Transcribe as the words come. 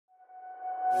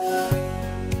Hey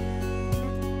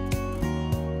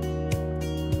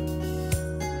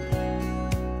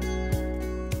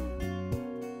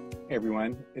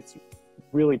everyone, it's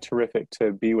really terrific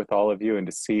to be with all of you and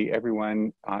to see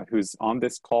everyone who's on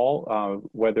this call,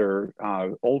 whether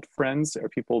old friends or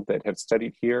people that have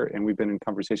studied here and we've been in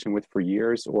conversation with for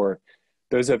years, or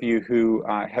those of you who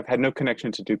have had no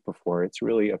connection to Duke before. It's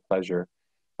really a pleasure.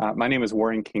 My name is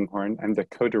Warren Kinghorn. I'm the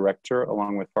co-director,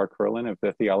 along with Farr Curlin, of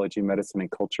the Theology, Medicine,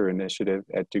 and Culture Initiative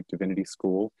at Duke Divinity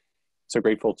School. So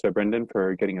grateful to Brendan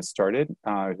for getting us started,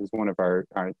 who's one of our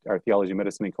Theology,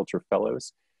 Medicine, and Culture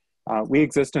fellows. We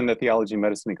exist in the Theology,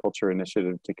 Medicine, and Culture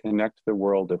Initiative to connect the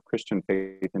world of Christian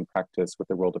faith and practice with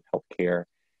the world of healthcare.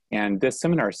 And this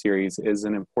seminar series is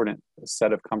an important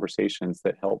set of conversations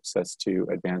that helps us to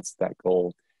advance that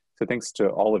goal. So thanks to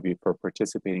all of you for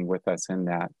participating with us in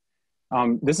that.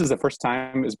 This is the first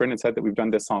time, as Brendan said, that we've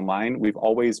done this online. We've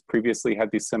always previously had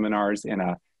these seminars in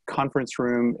a conference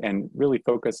room and really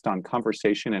focused on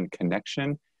conversation and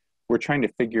connection. We're trying to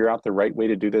figure out the right way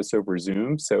to do this over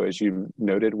Zoom. So as you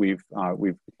noted, we've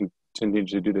continued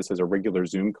to do this as a regular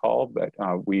Zoom call, but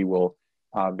we will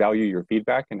value your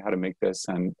feedback and how to make this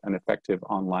an effective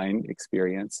online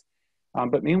experience.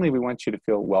 But mainly we want you to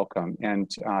feel welcome, and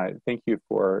thank you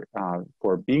for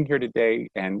being here today.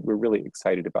 And we're really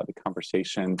excited about the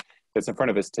conversation that's in front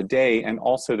of us today, and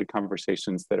also the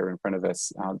conversations that are in front of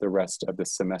us the rest of the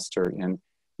semester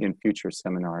in future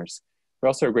seminars. We're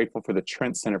also grateful for the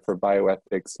Trent Center for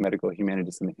Bioethics, Medical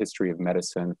Humanities, and the History of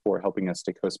Medicine for helping us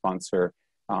to co-sponsor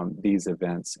these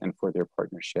events and for their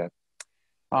partnership.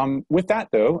 With that,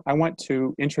 though, I want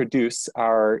to introduce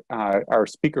our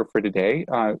speaker for today,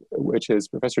 which is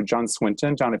Professor John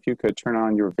Swinton. John, if you could turn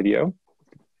on your video.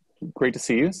 Great to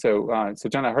see you. So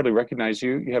John, I hardly recognize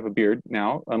you. You have a beard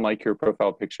now, unlike your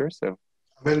profile picture. So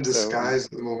I'm in disguise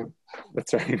at the moment.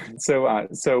 That's right.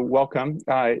 So welcome.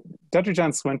 Dr.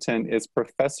 John Swinton is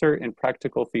professor in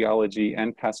practical theology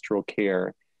and pastoral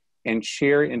care and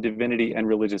chair in divinity and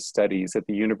religious studies at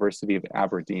the University of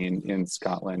Aberdeen in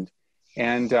Scotland,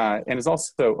 and is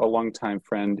also a longtime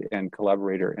friend and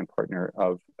collaborator and partner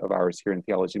of ours here in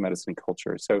Theology, Medicine, and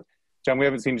Culture. So John, we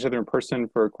haven't seen each other in person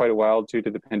for quite a while due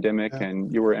to the pandemic,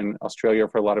 and you were in Australia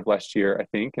for a lot of last year, I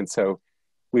think, and so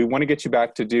we want to get you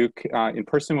back to Duke in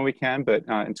person when we can, but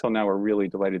until now, we're really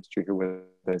delighted that you're here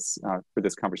with us for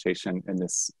this conversation and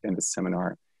this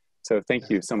seminar. So thank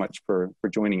you so much for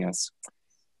joining us.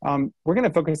 We're going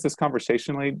to focus this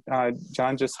conversationally,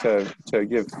 John, just to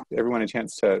give everyone a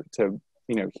chance to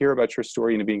hear about your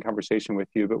story and to be in conversation with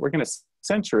you. But we're going to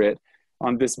center it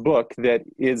on this book that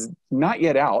is not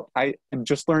yet out. I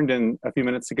just learned a few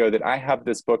minutes ago that I have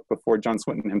this book before John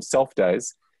Swinton himself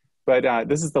does. But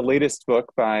this is the latest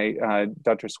book by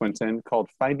Dr. Swinton called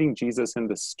Finding Jesus in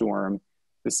the Storm,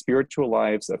 The Spiritual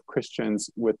Lives of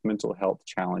Christians with Mental Health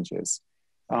Challenges.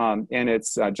 And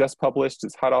it's just published,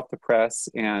 it's hot off the press,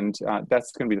 and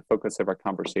that's going to be the focus of our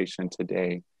conversation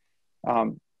today.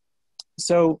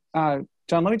 So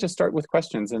John, let me just start with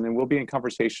questions, and then we'll be in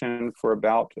conversation for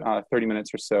about 30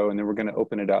 minutes or so, and then we're going to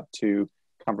open it up to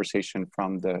conversation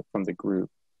from the group.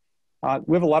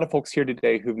 We have a lot of folks here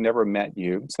today who've never met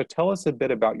you. So tell us a bit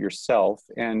about yourself.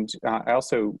 And I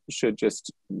also should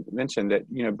just mention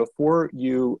that, before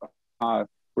you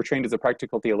were trained as a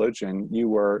practical theologian,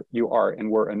 you are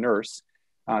and were a nurse,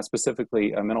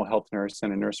 specifically a mental health nurse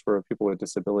and a nurse for people with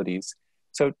disabilities.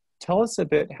 So tell us a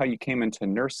bit how you came into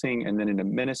nursing and then into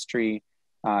ministry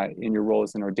in your role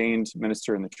as an ordained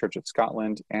minister in the Church of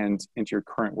Scotland and into your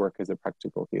current work as a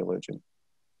practical theologian.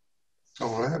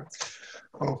 All right.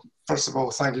 Well, first of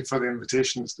all, thank you for the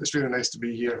invitation. It's really nice to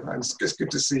be here. And it's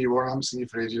good to see you, Warren. I haven't seen you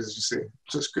for ages, as you say.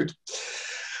 So it's good.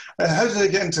 How did I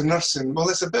get into nursing? Well,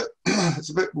 it's a bit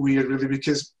weird, really,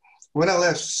 because when I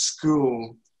left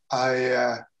school,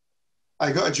 I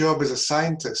got a job as a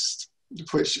scientist,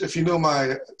 which, if you know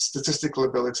my statistical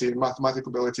ability and mathematical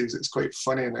abilities, it's quite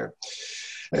funny now.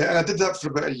 And I did that for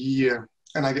about a year,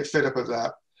 and I get fed up with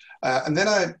that. And then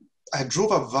I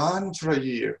drove a van for a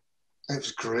year. It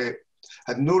was great.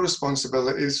 I had no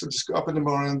responsibilities. I just got up in the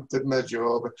morning, did my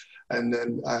job, and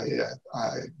then I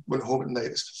went home at night.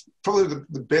 It's probably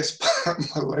the best part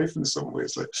of my life in some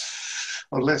ways,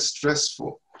 or less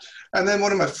stressful. And then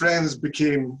one of my friends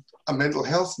became a mental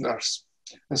health nurse.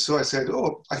 And so I said,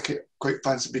 oh, I could quite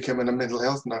fancy becoming a mental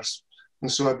health nurse.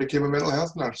 And so I became a mental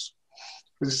health nurse.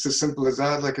 It was just as simple as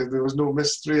that. There was no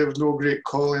mystery, there was no great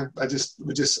calling.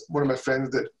 One of my friends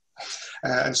did.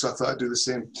 And so I thought I'd do the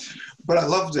same. But I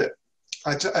loved it.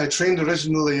 I trained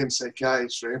originally in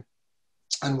psychiatry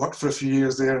and worked for a few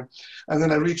years there. And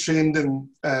then I retrained in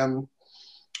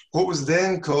what was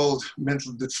then called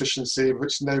mental deficiency,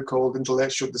 which is now called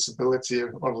intellectual disability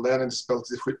or learning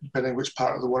disability, depending which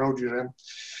part of the world you're in.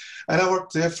 And I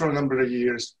worked there for a number of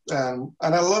years, and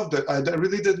I loved it. I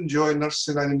really did enjoy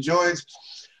nursing. I enjoyed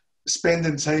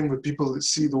spending time with people that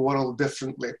see the world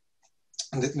differently.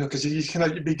 And because you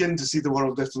begin to see the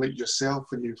world differently yourself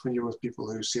when you're with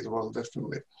people who see the world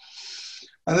differently.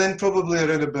 And then probably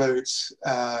around about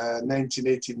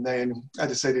 1989, I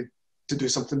decided to do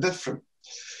something different.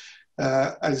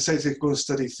 I decided to go and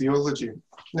study theology.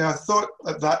 Now, I thought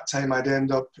at that time I'd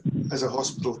end up as a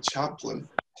hospital chaplain.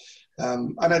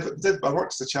 And I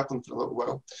worked as a chaplain for a little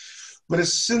while. But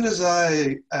as soon as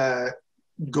I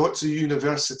got to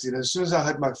university, and as soon as I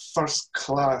had my first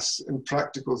class in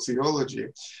practical theology,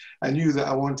 I knew that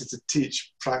I wanted to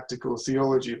teach practical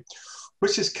theology,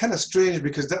 which is kind of strange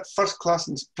because that first class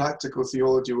in practical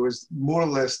theology was more or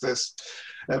less this.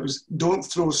 It was, don't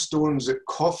throw stones at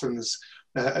coffins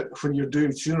when you're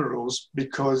doing funerals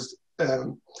because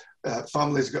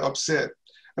families get upset.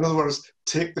 In other words,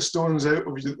 take the stones out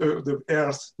of the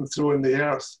earth and throw in the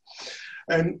earth.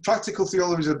 And practical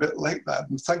theology is a bit like that,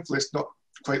 and thankfully it's not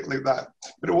quite like that.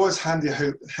 But it was handy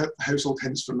household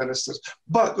hints for ministers.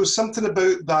 But there was something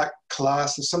about that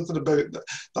class and something about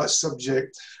that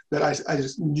subject that I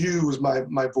just knew was my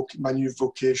new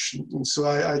vocation. And so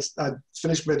I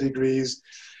finished my degrees.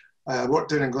 I worked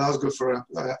down in Glasgow for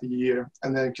a year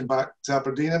and then came back to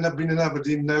Aberdeen. And I've been in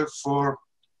Aberdeen now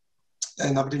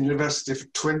in Aberdeen University for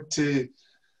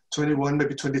 21,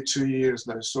 maybe 22 years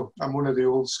now. So I'm one of the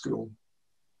old school.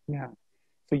 Yeah.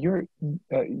 So you're,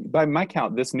 by my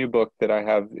count, this new book that I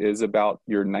have is about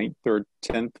your 9th or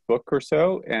 10th book or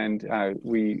so. And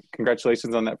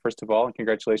congratulations on that, first of all, and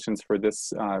congratulations for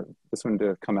this one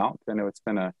to come out. I know it's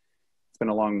been a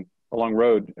long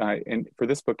road, and for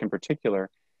this book in particular.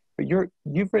 But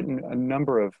you've written a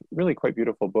number of really quite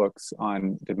beautiful books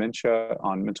on dementia,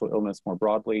 on mental illness more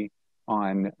broadly,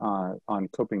 on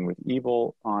coping with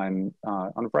evil, on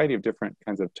a variety of different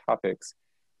kinds of topics,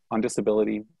 on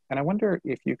disability. And I wonder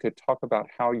if you could talk about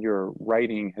how your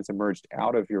writing has emerged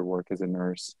out of your work as a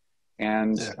nurse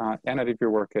and out of your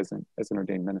work as an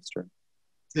ordained minister.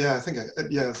 Yeah, I think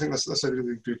that's a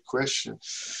really good question.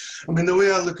 I mean, the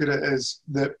way I look at it is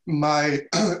that my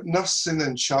nursing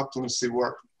and chaplaincy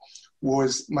work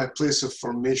was my place of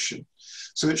formation.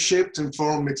 So it shaped and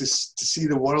formed me to see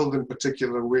the world in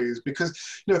particular ways. Because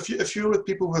if you're with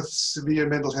people with severe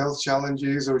mental health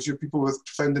challenges, or if you're people with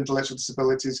profound intellectual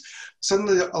disabilities,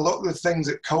 suddenly a lot of the things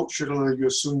that culturally you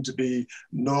assume to be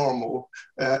normal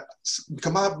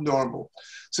become abnormal.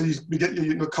 So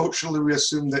culturally we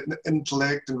assume that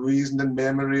intellect and reason and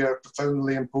memory are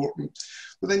profoundly important.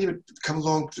 But then you come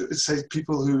along to say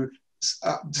people who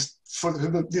for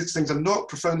whom these things are not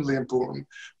profoundly important,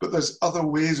 but there's other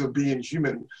ways of being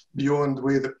human beyond the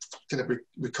way that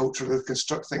we culturally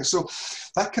construct things. So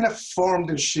that kind of formed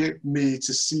and shaped me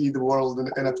to see the world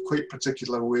in a quite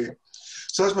particular way.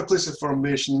 So that's my place of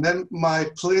formation. And then my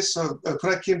place of,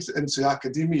 when I came into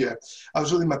academia, I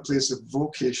was really my place of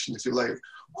vocation, if you like,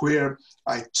 where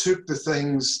I took the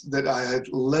things that I had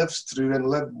lived through and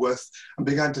lived with and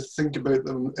began to think about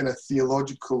them in a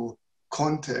theological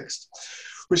context,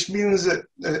 which means that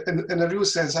in a real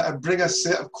sense, I bring a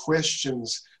set of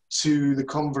questions to the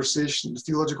conversation, the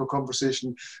theological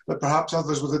conversation, that perhaps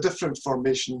others with a different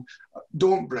formation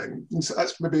don't bring. And so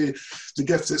that's maybe the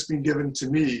gift that's been given to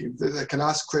me, that I can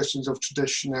ask questions of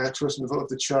tradition, questions of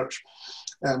the church,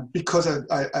 because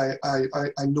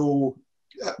I know,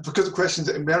 because the questions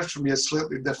that emerge from me are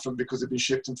slightly different because they've been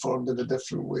shaped and formed in a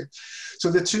different way. So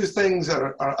the two things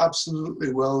are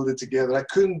absolutely welded together. I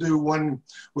couldn't do one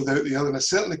without the other, and I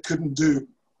certainly couldn't do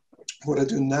what I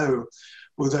do now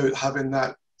without having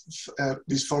that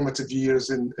these formative years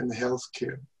in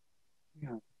healthcare.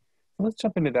 Yeah. Let's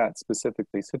jump into that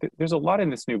specifically. So there's a lot in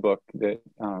this new book, that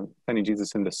Finding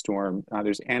Jesus in the Storm.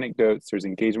 There's anecdotes, there's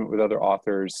engagement with other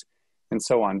authors, and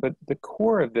so on. But the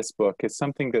core of this book is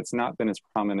something that's not been as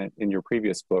prominent in your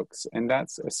previous books, and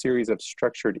that's a series of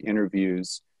structured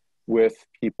interviews with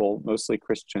people, mostly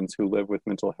Christians, who live with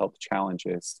mental health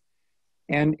challenges.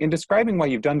 And in describing why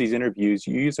you've done these interviews,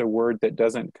 you use a word that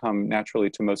doesn't come naturally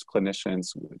to most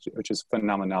clinicians, which is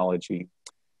phenomenology.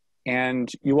 And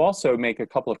you also make a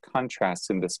couple of contrasts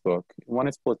in this book. One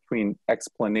is between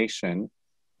explanation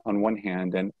on one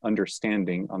hand and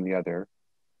understanding on the other.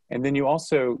 And then you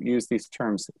also use these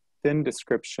terms, thin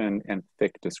description and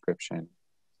thick description.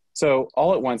 So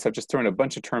all at once, I've just thrown a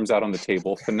bunch of terms out on the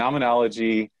table: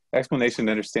 phenomenology, explanation,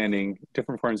 understanding,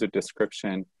 different forms of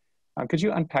description. Could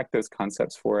you unpack those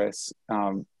concepts for us?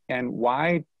 And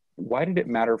why did it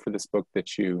matter for this book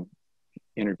that you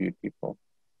interviewed people?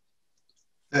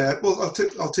 Well, I'll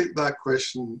take that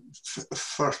question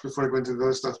first before I go into the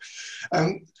other stuff.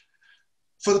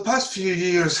 For the past few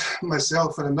years,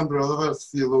 myself and a number of other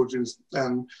theologians,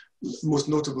 most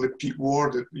notably Pete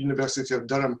Ward at the University of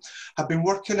Durham, have been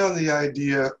working on the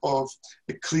idea of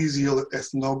ecclesial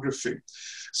ethnography.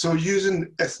 So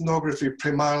using ethnography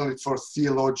primarily for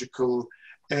theological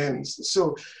ends.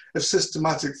 So if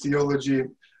systematic theology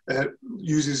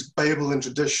uses Bible and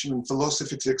tradition and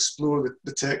philosophy to explore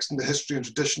the text and the history and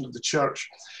tradition of the church,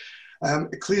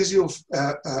 ecclesial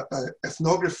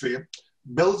ethnography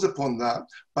builds upon that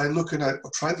by looking at, or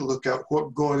trying to look at,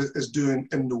 what God is doing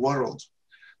in the world.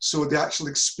 So the actual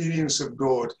experience of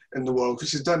God in the world,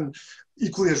 which is done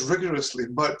equally as rigorously,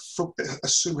 but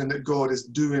assuming that God is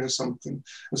doing something.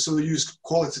 And so they use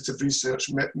qualitative research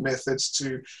methods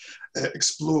to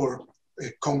explore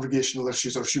congregational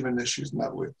issues or human issues in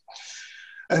that way.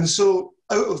 And so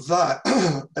out of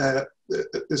that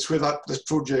is where this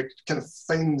project kind of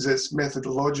finds its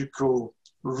methodological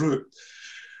route.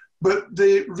 But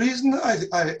the reason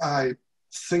I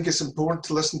think it's important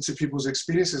to listen to people's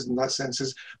experiences in that sense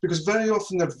is because very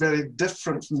often they're very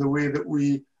different from the way that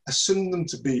we assume them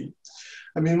to be.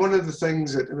 I mean, one of the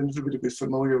things that, I mean, everybody will be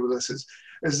familiar with this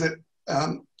is that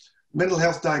mental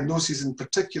health diagnoses in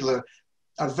particular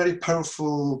are very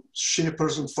powerful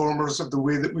shapers and formers of the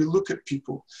way that we look at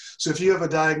people. So if you have a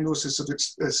diagnosis of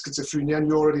schizophrenia and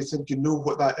you already think you know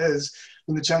what that is,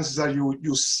 then the chances are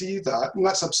you'll see that, and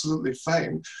that's absolutely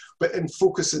fine. But in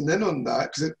focusing in on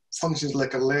that, because it functions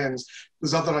like a lens,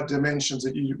 there's other dimensions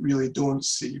that you really don't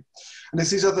see. And it's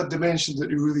these other dimensions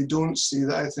that you really don't see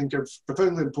that I think are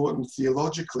profoundly important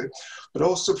theologically, but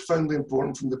also profoundly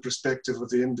important from the perspective of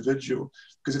the individual.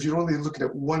 Because if you're only looking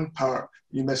at one part,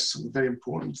 you miss some very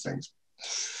important things.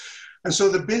 And so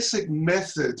the basic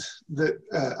method that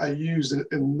I use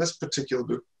in this particular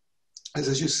book is,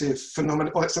 as you say,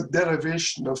 it's a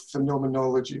derivation of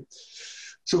phenomenology.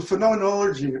 So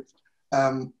phenomenology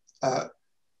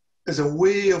is a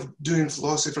way of doing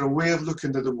philosophy, or a way of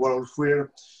looking at the world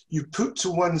where you put to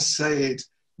one side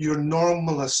your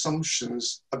normal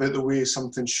assumptions about the way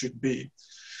something should be.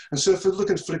 And so if we're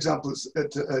looking, for example,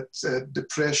 at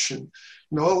depression,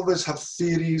 you know, all of us have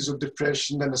theories of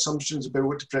depression and assumptions about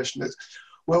what depression is.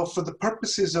 Well, for the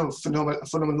purposes of a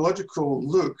phenomenological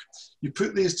look, you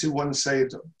put these to one side,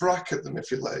 bracket them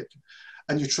if you like,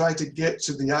 and you try to get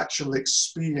to the actual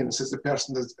experience as the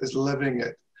person is living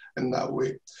it in that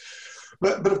way.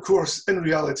 But of course, in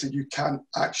reality, you can't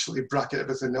actually bracket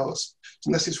everything else.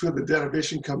 And this is where the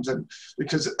derivation comes in,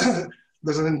 because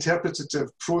there's an interpretative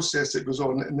process that goes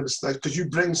on in this, because you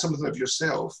bring something of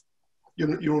yourself,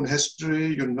 your own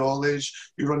history, your knowledge,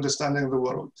 your understanding of the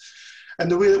world. And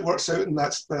the way it works out in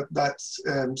that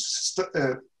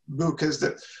book is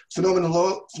that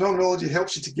phenomenology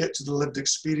helps you to get to the lived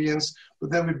experience, but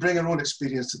then we bring our own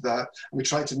experience to that, and we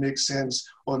try to make sense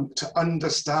to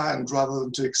understand rather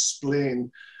than to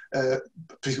explain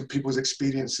people's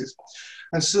experiences.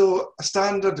 And so a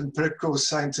standard empirical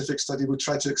scientific study would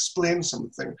try to explain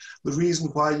something, the reason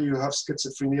why you have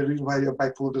schizophrenia, the reason why you have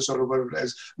bipolar disorder, whatever it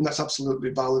is, and that's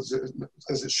absolutely valid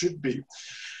as it should be.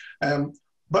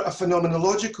 But a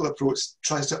phenomenological approach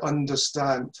tries to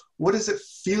understand, what does it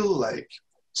feel like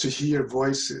to hear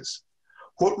voices?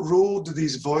 What role do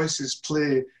these voices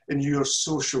play in your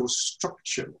social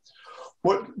structure?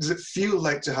 What does it feel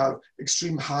like to have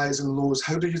extreme highs and lows?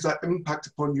 How does that impact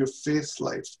upon your faith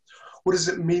life? What does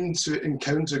it mean to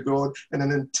encounter God in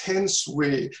an intense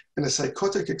way in a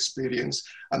psychotic experience,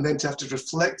 and then to have to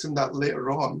reflect on that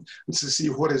later on and to see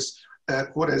what is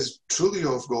truly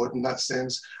of God in that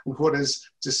sense, and what is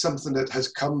just something that has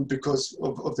come because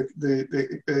of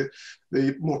the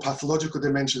more pathological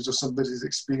dimensions of somebody's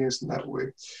experience in that way.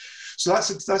 So that's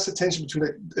the tension between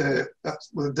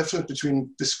the difference between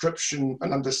description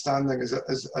and understanding as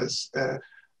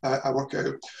I work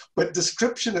out. But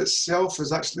description itself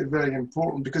is actually very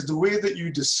important, because the way that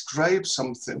you describe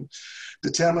something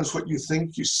determines what you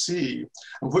think you see,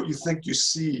 and what you think you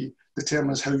see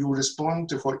determines how you respond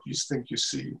to what you think you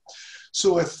see.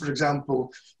 So if, for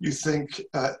example, you think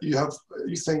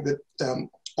that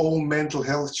all mental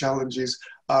health challenges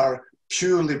are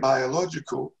purely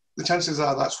biological, the chances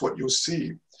are that's what you'll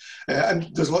see. And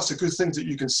there's lots of good things that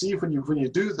you can see when you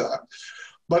do that.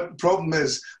 But the problem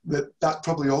is that that's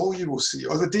probably all you will see,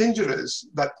 or the danger is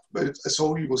that it's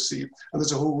all you will see. And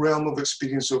there's a whole realm of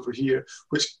experience over here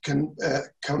which can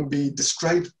be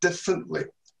described differently.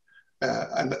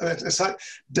 And it's that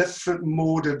different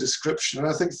mode of description. And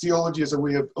I think theology is a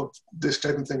way of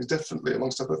describing things differently,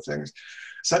 amongst other things.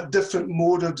 It's that different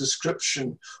mode of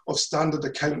description of standard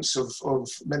accounts of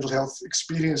mental health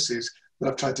experiences that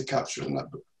I've tried to capture in that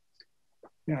book.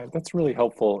 Yeah, that's really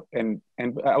helpful. And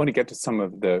I want to get to some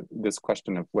of this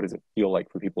question of what does it feel like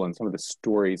for people and some of the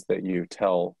stories that you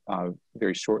tell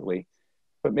very shortly.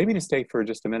 But maybe to stay for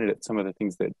just a minute at some of the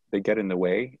things that get in the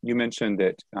way. You mentioned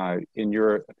that in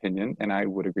your opinion, and I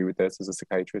would agree with this as a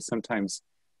psychiatrist, sometimes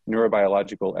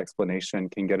neurobiological explanation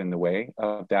can get in the way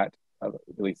of that, of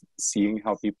really seeing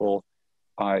how people,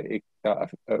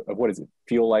 what does it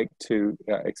feel like to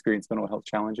experience mental health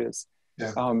challenges.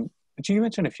 Yeah. But you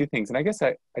mentioned a few things, and I guess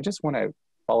I just want to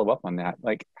follow up on that.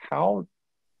 Like, how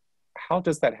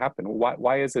does that happen?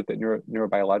 Why is it that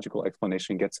neurobiological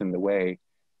explanation gets in the way?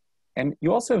 And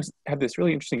you also have this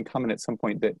really interesting comment at some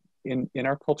point that in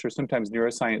our culture, sometimes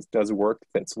neuroscience does work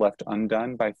that's left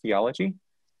undone by theology.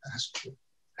 That's true.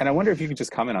 And I wonder if you could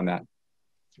just comment on that.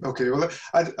 Okay, well,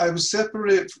 I would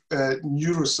separate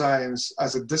neuroscience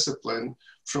as a discipline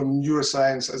from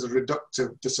neuroscience as a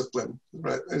reductive discipline,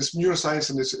 right? It's neuroscience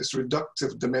and its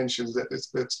reductive dimensions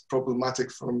that's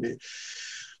problematic for me.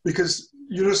 Because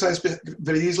neuroscience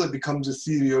very easily becomes a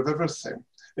theory of everything,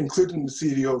 including the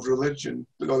theory of religion,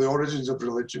 or the origins of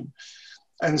religion.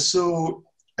 And so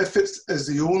if it is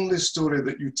the only story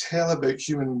that you tell about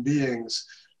human beings,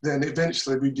 then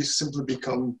eventually we just simply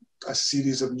become a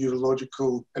series of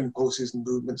neurological impulses and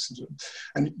movements,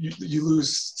 and you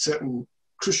lose certain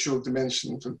crucial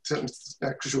dimensions, certain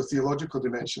crucial theological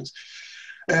dimensions.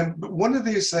 But one of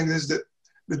these things is that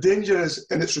the danger is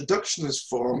in its reductionist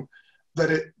form that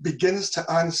it begins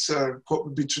to answer what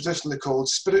would be traditionally called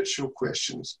spiritual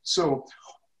questions. So,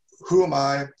 who am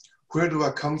I? Where do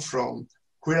I come from?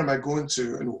 Where am I going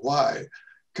to? And why?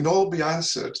 Can all be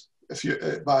answered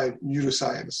by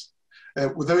neuroscience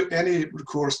without any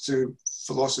recourse to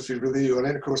philosophy, really, or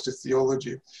any recourse to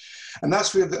theology. And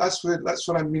that's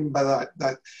what I mean by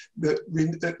that.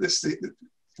 It's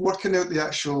working out the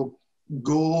actual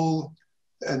goal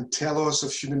and telos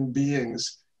of human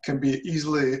beings can be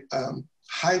easily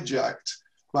hijacked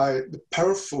by the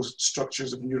powerful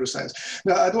structures of neuroscience.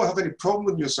 Now, I don't have any problem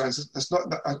with neuroscience.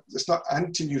 It's not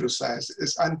anti-neuroscience.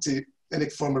 It's anti any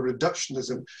form of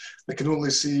reductionism that can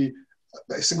only see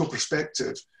a single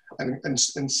perspective, and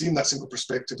seeing that single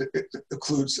perspective, it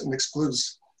includes and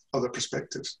excludes other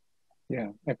perspectives. Yeah,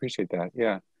 I appreciate that.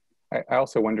 Yeah, I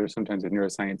also wonder sometimes if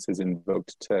neuroscience is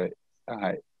invoked to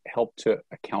help to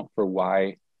account for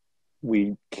why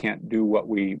we can't do what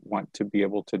we want to be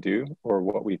able to do, or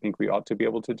what we think we ought to be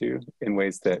able to do, in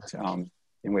ways that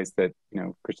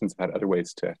Christians have had other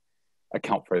ways to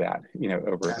account for that,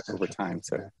 over time.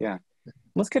 So yeah,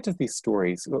 let's get to these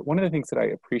stories. One of the things that I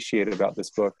appreciate about this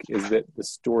book is that the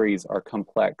stories are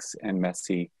complex and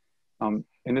messy, and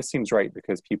this seems right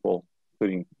because people,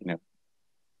 including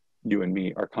you and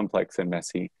me, are complex and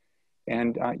messy.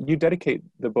 And you dedicate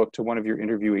the book to one of your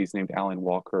interviewees named Alan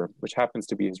Walker, which happens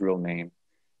to be his real name,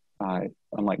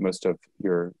 unlike most of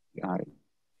your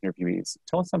interviewees.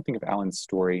 Tell us something of Alan's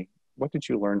story. What did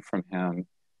you learn from him,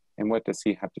 and what does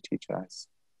he have to teach us?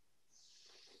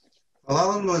 Well,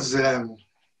 Alan was,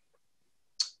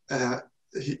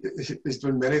 he's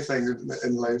done many things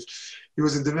in life. He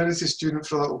was a Divinity student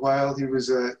for a little while.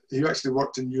 He actually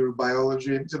worked in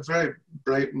neurobiology. He's a very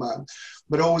bright man,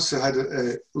 but also had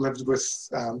lived with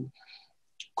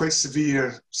quite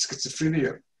severe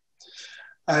schizophrenia.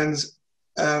 And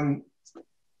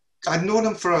I'd known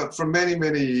him for many,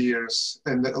 many years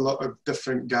in a lot of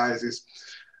different guises.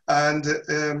 And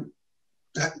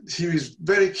he was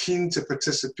very keen to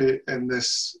participate in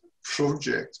this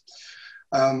project.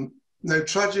 Now,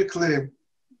 tragically,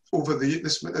 over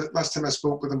this last time I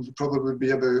spoke with him would probably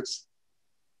be about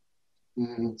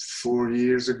 4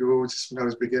 years ago, just when I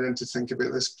was beginning to think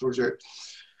about this project.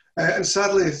 And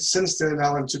sadly, since then,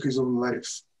 Alan took his own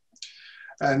life.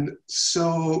 And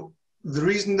so the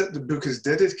reason that the book is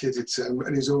dedicated to him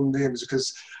in his own name is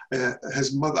because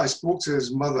his mother, I spoke to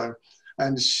his mother,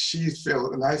 and she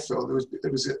felt, and I felt,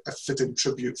 it was a fitting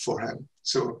tribute for him.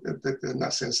 So in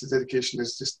that sense, the dedication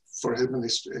is just for him and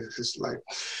his life.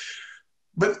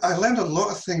 But I learned a lot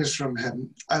of things from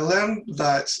him. I learned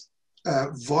that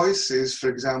voices, for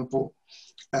example,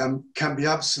 can be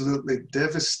absolutely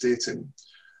devastating,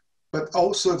 but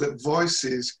also that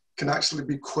voices can actually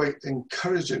be quite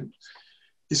encouraging.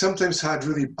 He sometimes had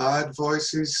really bad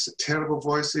voices, terrible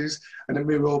voices, and it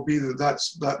may well be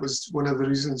that was one of the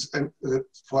reasons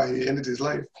why he ended his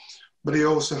life. But he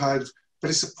also had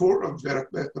very supportive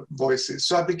voices.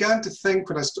 So I began to think,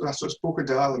 when I started speaking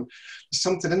to Alan, there's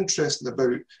something interesting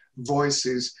about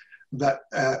voices that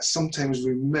sometimes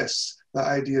we miss, that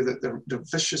idea that they're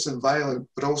vicious and violent,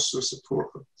 but also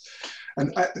supportive.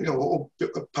 And all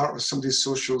part of somebody's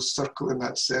social circle in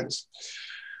that sense.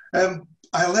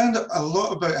 I learned a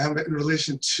lot about him in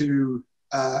relation to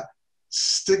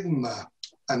stigma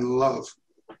and love.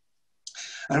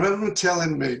 I remember him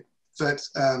telling me that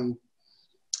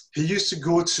he used to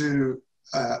go to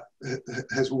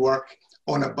his work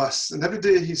on a bus, and every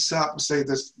day he sat beside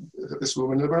this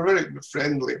woman. They were very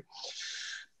friendly.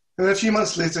 And a few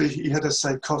months later, he had a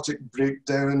psychotic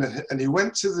breakdown, and he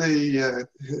went to the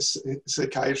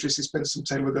psychiatrist. He spent some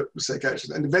time with the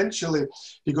psychiatrist, and eventually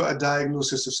he got a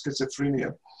diagnosis of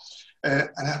schizophrenia. And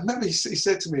I remember he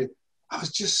said to me, "I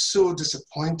was just so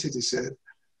disappointed." He said,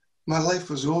 "My life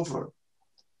was over."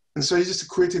 And so he just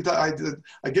equated that idea,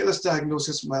 I get this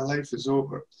diagnosis, my life is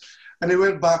over. And he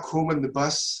went back home in the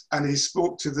bus, and he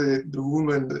spoke to the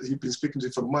woman that he'd been speaking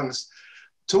to for months,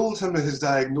 told him of his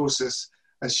diagnosis,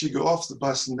 and she got off the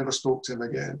bus and never spoke to him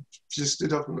again. She just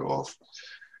stood up and went off.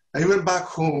 And he went back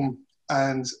home,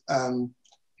 and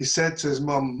he said to his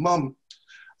mum, "Mum,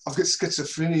 I've got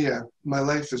schizophrenia, my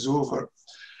life is over."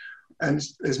 And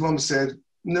his mum said,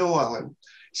 "No, Alan."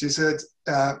 She said,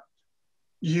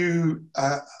 "You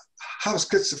have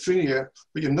schizophrenia,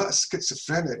 but you're not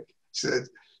schizophrenic." She said,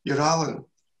 "You're Alan,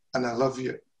 and I love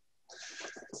you."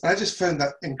 And I just found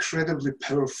that incredibly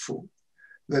powerful,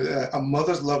 that a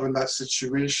mother's love in that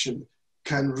situation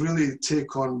can really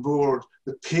take on board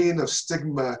the pain of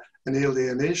stigma and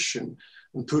alienation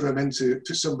and put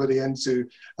somebody into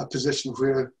a position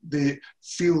where they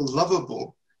feel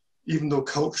lovable, even though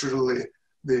culturally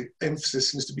the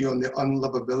emphasis seems to be on the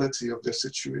unlovability of their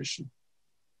situation.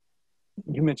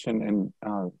 You mentioned in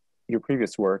your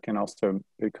previous work, and also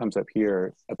it comes up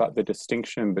here, about the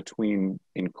distinction between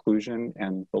inclusion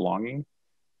and belonging,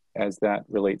 as that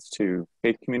relates to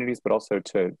faith communities, but also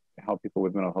to how people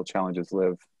with mental health challenges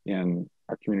live in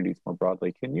our communities more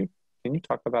broadly. Can you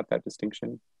talk about that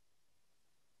distinction?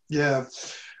 Yeah,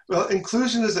 well,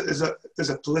 inclusion is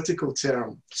a political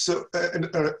term, so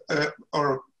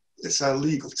or it's a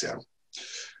legal term.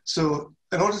 So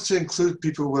in order to include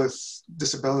people with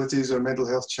disabilities or mental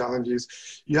health challenges,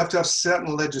 you have to have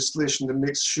certain legislation that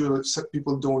makes sure that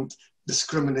people don't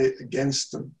discriminate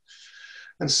against them.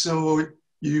 And so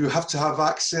you have to have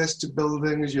access to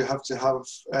buildings, you have to have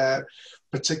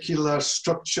particular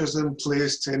structures in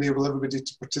place to enable everybody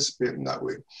to participate in that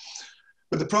way.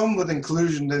 But the problem with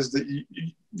inclusion is that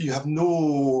you have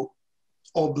no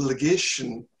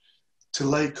obligation to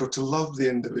like or to love the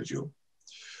individual.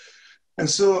 And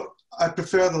so I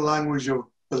prefer the language of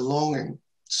belonging.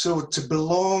 So to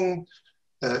belong,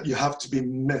 you have to be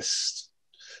missed.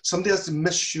 Somebody has to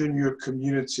miss you in your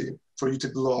community for you to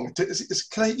belong. It's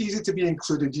kind of easy to be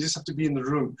included, you just have to be in the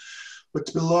room. But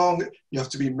to belong, you have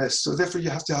to be missed. So therefore you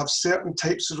have to have certain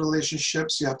types of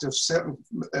relationships, you have to have certain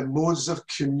modes of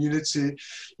community,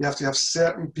 you have to have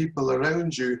certain people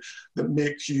around you that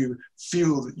make you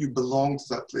feel that you belong to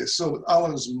that place. So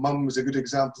Alan's mum is a good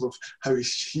example of how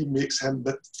he makes him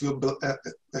feel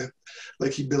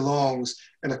like he belongs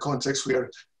in a context where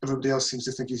everybody else seems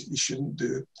to think he shouldn't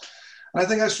do. And I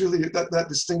think that's really, that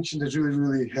distinction is really,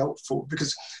 really helpful,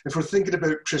 because if we're thinking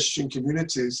about Christian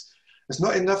communities, it's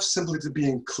not enough simply to be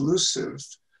inclusive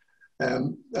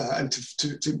and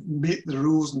to meet the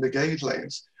rules and the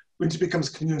guidelines. We need to become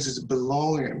communities of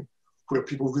belonging, where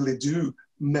people really do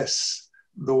miss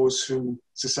those whom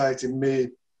society may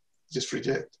just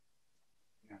reject.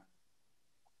 Yeah,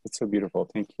 it's so beautiful.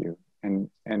 Thank you. And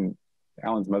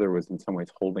Alan's mother was in some ways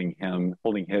holding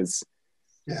his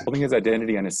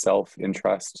identity and his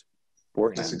self-interest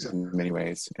for him. Exactly. In many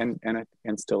ways, and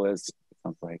still is. It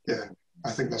sounds like. Yeah. I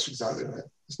think that's exactly right.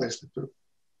 It's nicely put.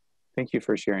 Thank you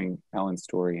for sharing Alan's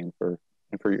story and for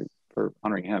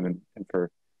honoring him and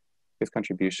for his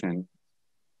contribution.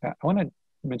 I want to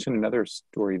mention another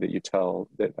story that you tell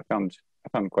that I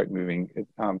found quite moving.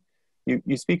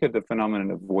 You speak of the phenomenon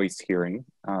of voice hearing,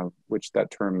 which that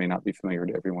term may not be familiar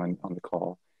to everyone on the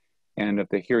call, and of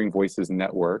the Hearing Voices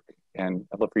Network. And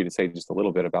I'd love for you to say just a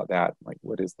little bit about that. Like,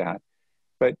 what is that?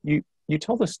 But you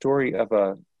tell the story of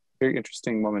a very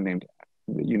interesting woman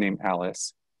that you named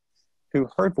Alice, who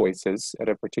heard voices at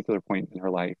a particular point in her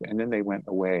life, and then they went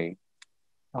away.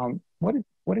 What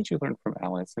did you learn from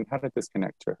Alice, and how did this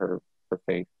connect to her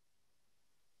faith?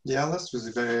 Yeah, Alice was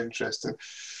very interesting,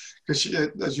 because she,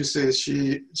 as you say,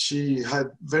 she had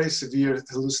very severe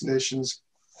hallucinations.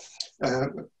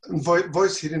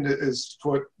 Voice hearing is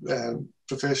what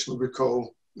professionals would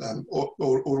call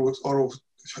oral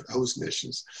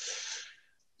hallucinations.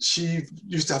 She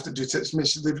used to have to do tests.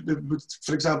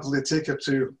 For example, they'd take her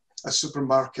to a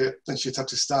supermarket and she'd have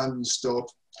to stand and stop.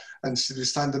 And she'd be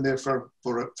standing there for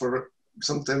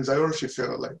sometimes hours, she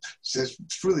felt like. She says,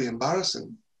 it's really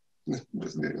embarrassing.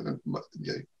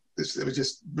 it was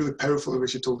just really powerful the way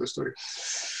she told the story.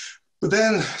 But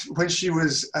then when she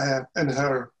was in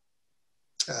her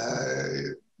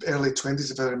early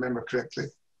 20s, if I remember correctly,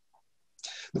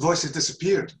 the voices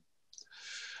disappeared.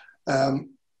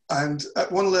 And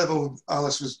at one level,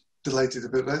 Alice was delighted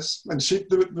about this. And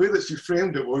the way that she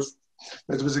framed it was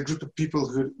that there was a group of people,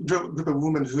 group of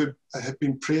women who had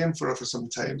been praying for her for some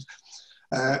time.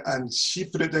 And she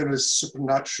put it down as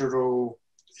supernatural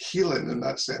healing in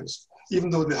that sense, even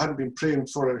though they hadn't been praying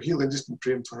for her healing, just been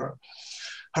praying for her.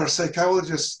 Her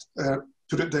psychologist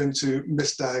put it down to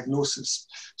misdiagnosis.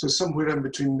 So somewhere in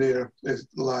between there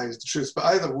lies the truth. But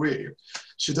either way,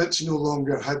 she no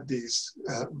longer had these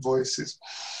voices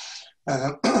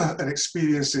and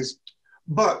experiences.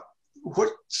 But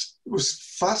what was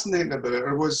fascinating about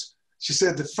her was, she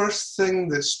said, the first thing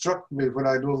that struck me when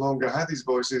I no longer had these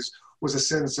voices was a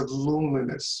sense of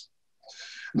loneliness.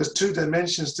 And there's two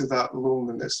dimensions to that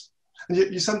loneliness. And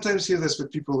you sometimes hear this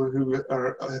with people who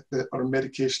are on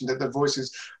medication, that their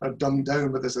voices are dumbed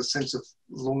down, but there's a sense of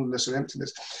loneliness or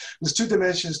emptiness. There's two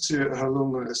dimensions to her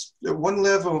loneliness. At one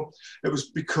level, it was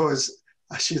because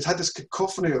she had this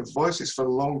cacophony of voices for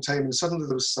a long time, and suddenly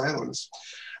there was silence.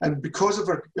 And because of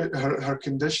her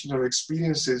condition, her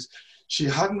experiences, she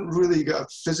hadn't really got a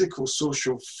physical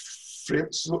social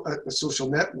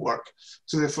network.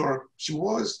 So therefore, she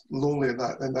was lonely in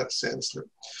that sense.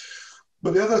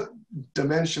 But the other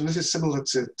dimension, this is similar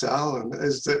to Alan,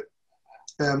 is that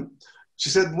she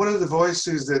said one of the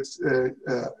voices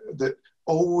that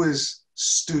always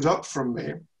stood up for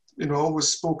me, always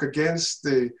spoke against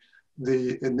the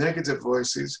negative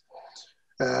voices,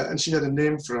 and she had a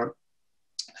name for it.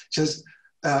 She says,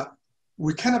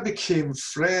 we kind of became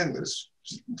friends.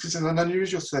 It's an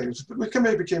unusual thing, but we kind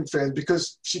of became friends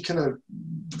because she kind of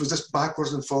was just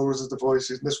backwards and forwards as the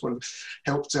voices, and this one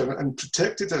helped her and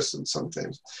protected her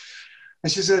sometimes.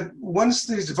 And she said, once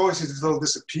these voices all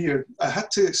disappeared, I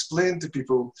had to explain to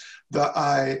people that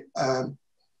I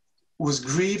was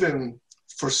grieving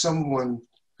for someone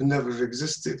who never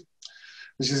existed.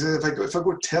 And she said, if I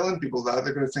go telling people that,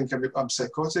 they're going to think I'm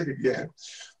psychotic again.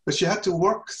 But she had to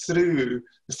work through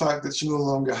the fact that she no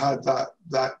longer had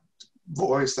that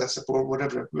voice, that support,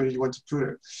 whatever way you want to put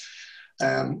it.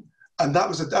 And that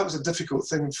was a difficult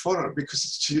thing for her, because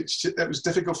it was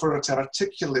difficult for her to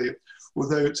articulate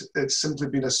without it simply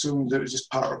being assumed that it was just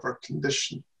part of her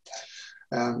condition.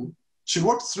 She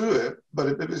worked through it, but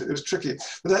it was tricky.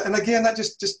 And again, that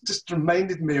just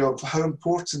reminded me of how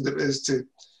important it is to,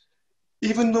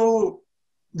 even though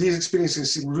these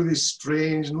experiences seem really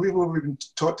strange, and even though we've been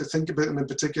taught to think about them in a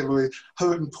particular way,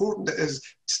 how important it is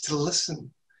to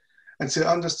listen and to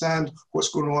understand what's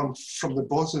going on from the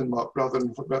bottom up, rather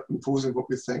than imposing what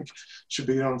we think should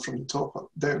be on from the top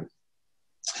up down.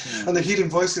 Yeah. And the Hearing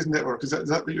Voices Network, is that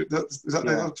the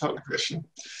other part of the question?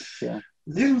 Yeah.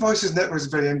 The Hearing Voices Network is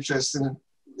very interesting.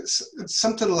 It's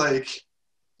something like,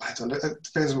 I don't know, it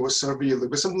depends on what survey you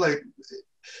look, but something like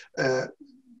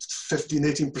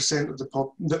 15–18% of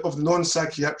the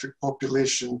non-psychiatric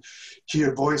population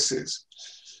hear voices.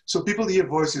 So people hear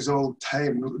voices all the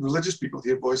time. Religious people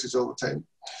hear voices all the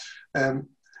time.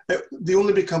 They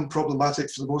only become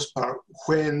problematic for the most part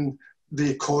when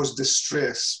they cause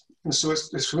distress. And so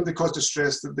it's when they cause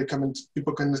distress that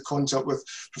people come into contact with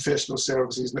professional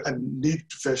services and need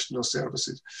professional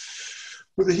services.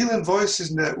 But the Healing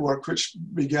Voices Network, which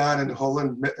began in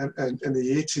Holland in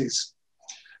the 80s,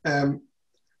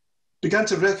 began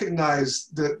to recognize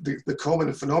the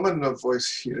common phenomenon of voice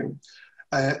hearing,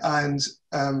 and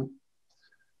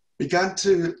began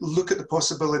to look at the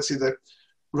possibility that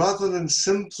rather than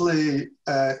simply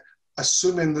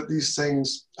assuming that these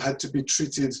things had to be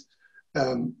treated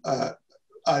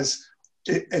as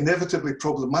inevitably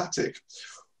problematic,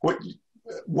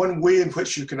 one way in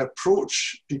which you can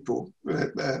approach people,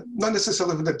 not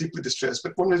necessarily when they're deeply distressed,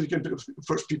 but one way you can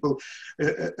approach people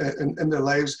in their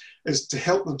lives is to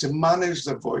help them to manage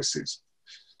their voices.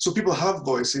 So people have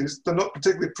voices, they're not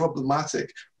particularly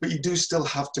problematic, but you do still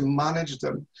have to manage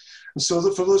them. And so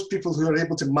for those people who are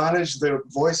able to manage their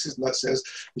voices, in that sense,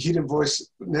 the Hearing Voice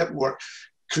Network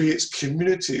creates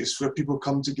communities where people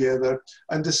come together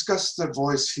and discuss their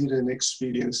voice hearing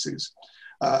experiences.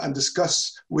 And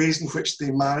discuss ways in which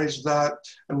they manage that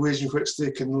and ways in which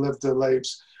they can live their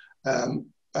lives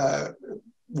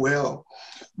well.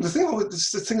 The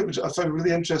thing which I found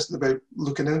really interesting about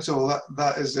looking into all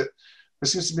that is that there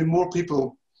seems to be more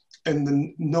people in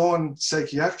the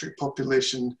non-psychiatric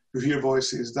population who hear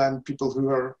voices than people who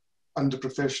are under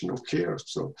professional care.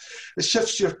 So it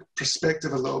shifts your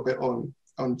perspective a little bit on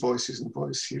voices and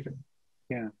voice hearing.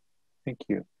 Yeah, thank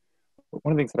you.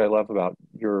 one of the things that I love about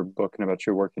your book and about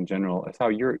your work in general is how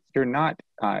you're not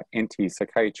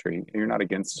anti-psychiatry. You're not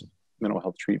against mental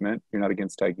health treatment. You're not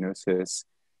against diagnosis,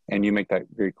 and you make that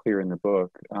very clear in the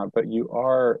book. But you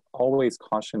are always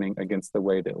cautioning against the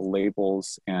way that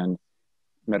labels and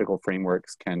medical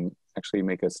frameworks can actually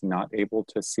make us not able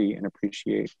to see and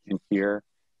appreciate and hear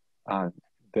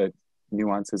the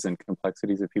nuances and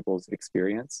complexities of people's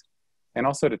experience, and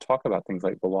also to talk about things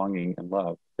like belonging and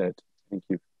love that I think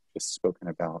you've just spoken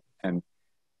about. And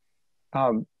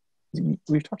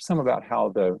we've talked some about how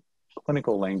the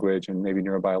clinical language and maybe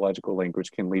neurobiological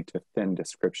language can lead to thin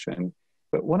description.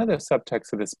 But one of the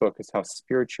subtexts of this book is how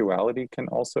spirituality can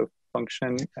also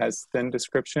function as thin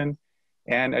description.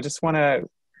 And I just want to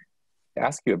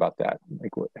ask you about that.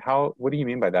 Like, what do you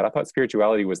mean by that? I thought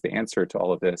spirituality was the answer to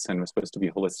all of this and was supposed to be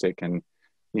holistic and,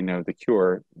 the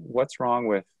cure.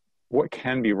 What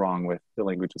can be wrong with the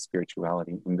language of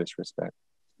spirituality in this respect?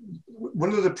 One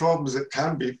of the problems that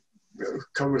can be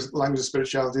covers language of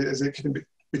spirituality is it can be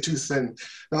too thin.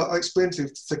 Now, I'll explain to you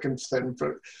thick and thin.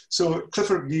 So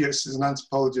Clifford Geertz, is an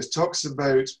anthropologist, talks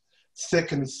about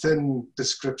thick and thin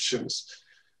descriptions.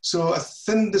 So a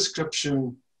thin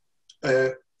description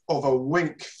of a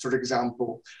wink, for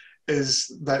example,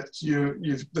 is that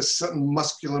there's certain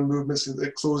muscular movements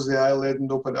that close the eyelid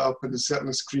and open it up, and there's certain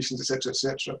excretions, etc.,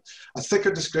 etc. A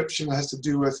thicker description has to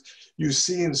do with you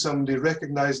seeing somebody,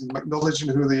 recognizing them, acknowledging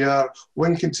who they are,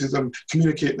 winking to them,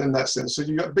 communicating in that sense. So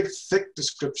you've got a big, thick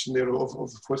description there of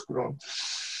what's going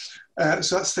on.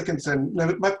 So that's thick and thin.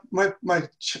 Now, my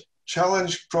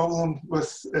challenge problem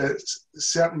with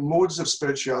certain modes of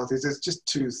spirituality is it's just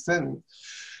too thin.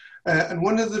 And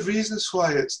one of the reasons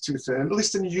why it's too thin, at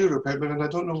least in Europe, and I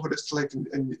don't know what it's like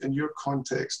in your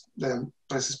context, but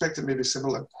I suspect it may be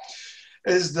similar,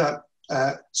 is that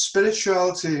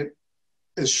spirituality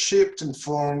is shaped and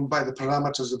formed by the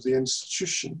parameters of the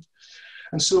institution.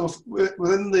 And so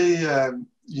within the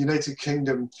United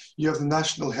Kingdom, you have the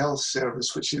National Health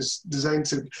Service, which is designed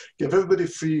to give everybody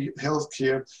free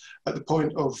healthcare at the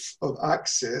point of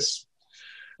access.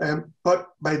 But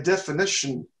by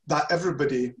definition, that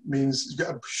everybody means you've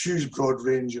got a huge broad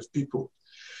range of people.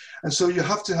 And so you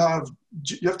have to have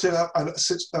a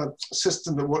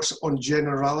system that works on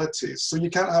generalities. So you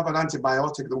can't have an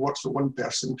antibiotic that works for one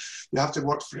person. You have to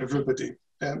work for everybody.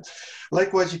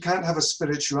 Likewise, you can't have a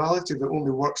spirituality that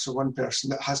only works for one person.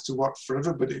 That has to work for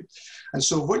everybody. And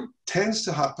so what tends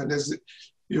to happen is that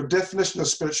your definition of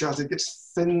spirituality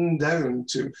gets thinned down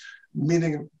to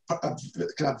meaning, kind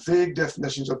of vague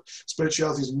definitions of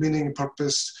spirituality's meaning,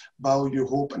 purpose, value,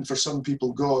 hope, and for some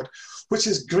people, God, which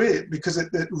is great because it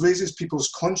raises people's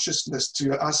consciousness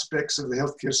to aspects of the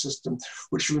healthcare system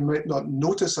which we might not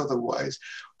notice otherwise.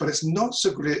 But it's not so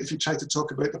great if you try to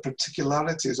talk about the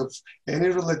particularities of any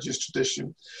religious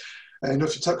tradition.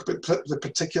 If you talk about the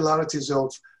particularities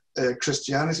of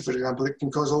Christianity, for example, it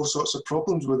can cause all sorts of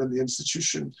problems within the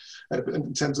institution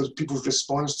in terms of people's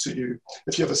response to you.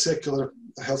 If you have a secular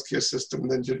healthcare system,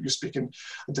 then you're speaking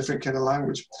a different kind of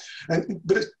language.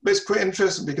 But it's quite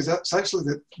interesting because that's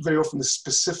actually very often the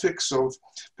specifics of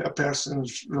a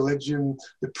person's religion,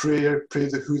 the prayer,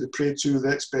 who they pray to, the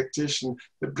expectation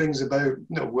that brings about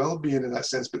well-being in that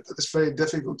sense. But it's very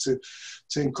difficult to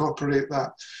incorporate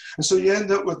that. And so you end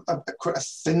up with quite a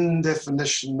thin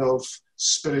definition of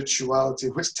spirituality,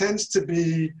 which tends to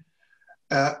be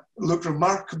look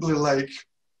remarkably like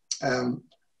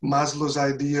Maslow's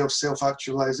idea of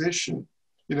self-actualization.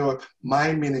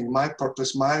 My meaning, my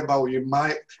purpose, my value,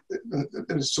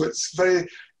 and so it's very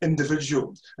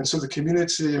individual. And so the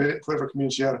community, whatever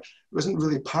community you are, isn't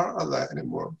really part of that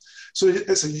anymore. So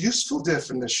it's a useful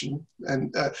definition,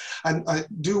 and I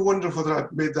do wonder whether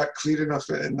I've made that clear enough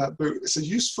in that book. It's a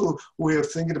useful way of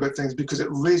thinking about things because it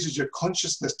raises your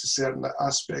consciousness to certain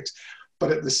aspects,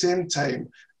 but at the same time,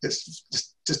 it's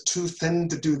just too thin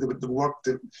to do the work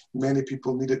that many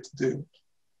people need it to do.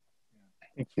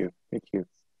 Thank you.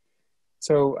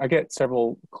 So I get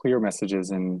several clear messages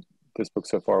in this book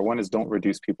so far. One is don't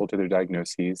reduce people to their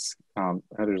diagnoses.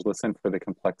 Another is listen for the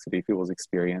complexity of people's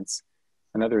experience.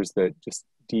 Another is that just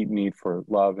deep need for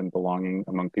love and belonging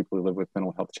among people who live with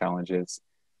mental health challenges.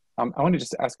 I want to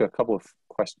just ask a couple of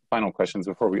final questions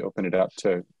before we open it up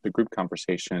to the group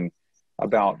conversation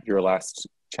about your last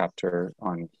chapter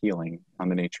on healing, on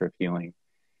the nature of healing.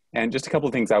 And just a couple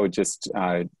of things I would just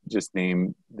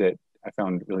name that I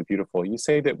found really beautiful. You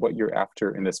say that what you're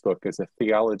after in this book is a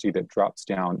theology that drops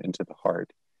down into the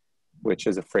heart, which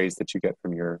is a phrase that you get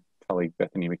from your colleague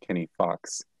Bethany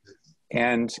McKinney-Fox.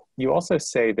 And you also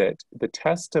say that the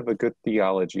test of a good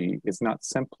theology is not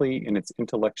simply in its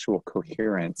intellectual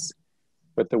coherence,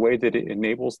 but the way that it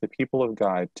enables the people of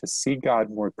God to see God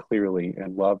more clearly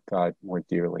and love God more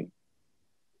dearly.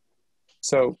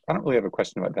 So I don't really have a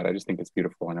question about that. I just think it's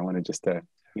beautiful. And I wanted just to,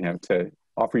 to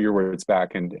offer your words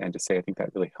back and to say, I think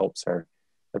that really helps our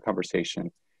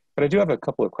conversation. But I do have a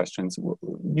couple of questions.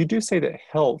 You do say that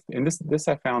health, and this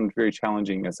I found very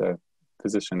challenging as a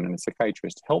physician and a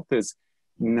psychiatrist, health is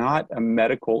not a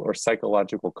medical or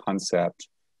psychological concept,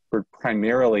 but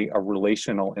primarily a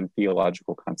relational and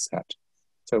theological concept.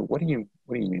 So what do you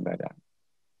mean by that?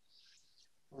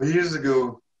 Well, years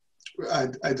ago, I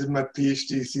did my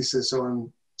PhD thesis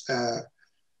on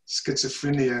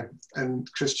schizophrenia and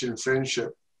Christian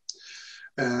friendship.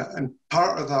 And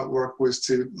part of that work was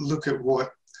to look at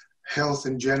what health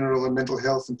in general and mental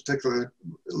health in particular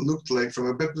looked like from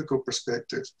a biblical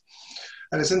perspective.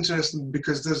 And it's interesting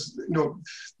because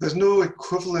there's no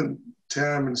equivalent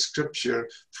term in scripture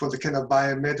for the kind of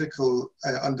biomedical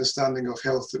understanding of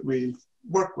health that we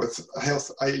work with,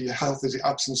 health, i.e. health is the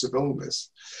absence of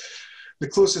illness. The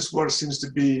closest word seems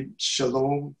to be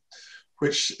shalom,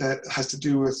 which has to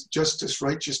do with justice,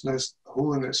 righteousness,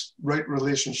 holiness, right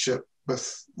relationship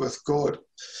with God.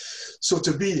 So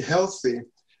to be healthy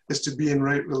is to be in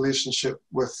right relationship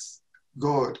with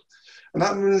God. And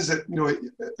that means that,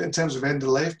 in terms of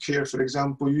end-of-life care, for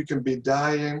example, you can be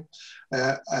dying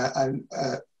and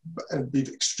be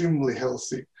extremely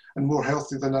healthy, and more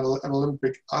healthy than an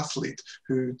Olympic athlete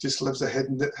who just lives a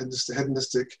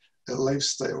hedonistic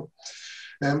lifestyle.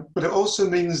 But it also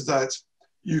means that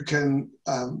you can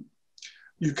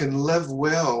live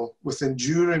well with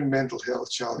enduring mental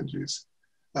health challenges.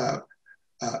 That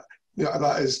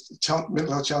is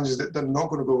mental health challenges that are not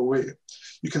going to go away.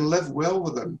 You can live well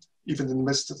with them, even in the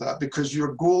midst of that, because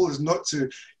your goal is not to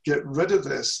get rid of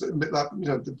this.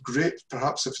 That, great,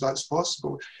 perhaps, if that's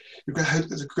possible.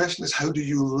 The question is, how do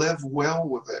you live well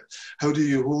with it? How do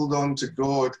you hold on to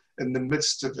God in the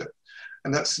midst of it?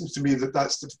 And that seems to me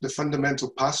that's the fundamental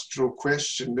pastoral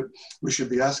question that we should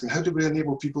be asking. How do we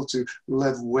enable people to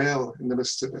live well in the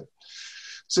midst of it?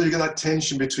 So you get that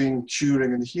tension between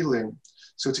curing and healing.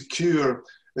 So to cure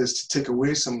is to take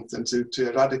away something, to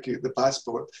eradicate the bad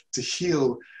spot. To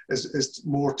heal is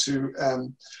more to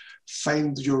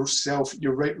find yourself,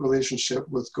 your right relationship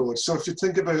with God. So if you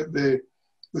think about the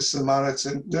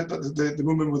Samaritan, the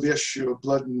woman with the issue of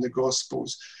blood in the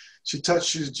Gospels, she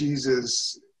touches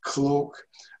Jesus' cloak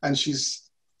and she's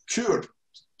cured.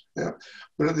 Yeah.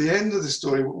 But at the end of the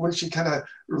story, when she kind of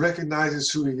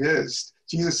recognizes who he is,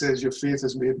 Jesus says, your faith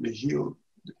has made me healed.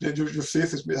 Your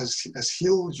faith has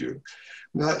healed you.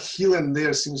 Now that healing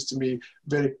there seems to me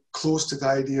very close to the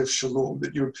idea of shalom,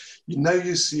 that now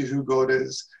you see who God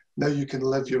is. Now you can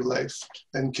live your life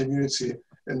in community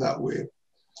in that way.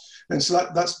 And so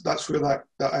that's where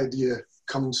that idea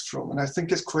comes from. And I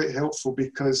think it's quite helpful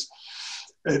because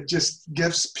it just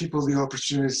gives people the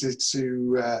opportunity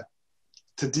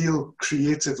to deal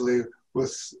creatively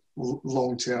with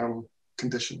long-term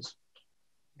conditions.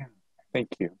 Yeah, thank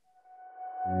you.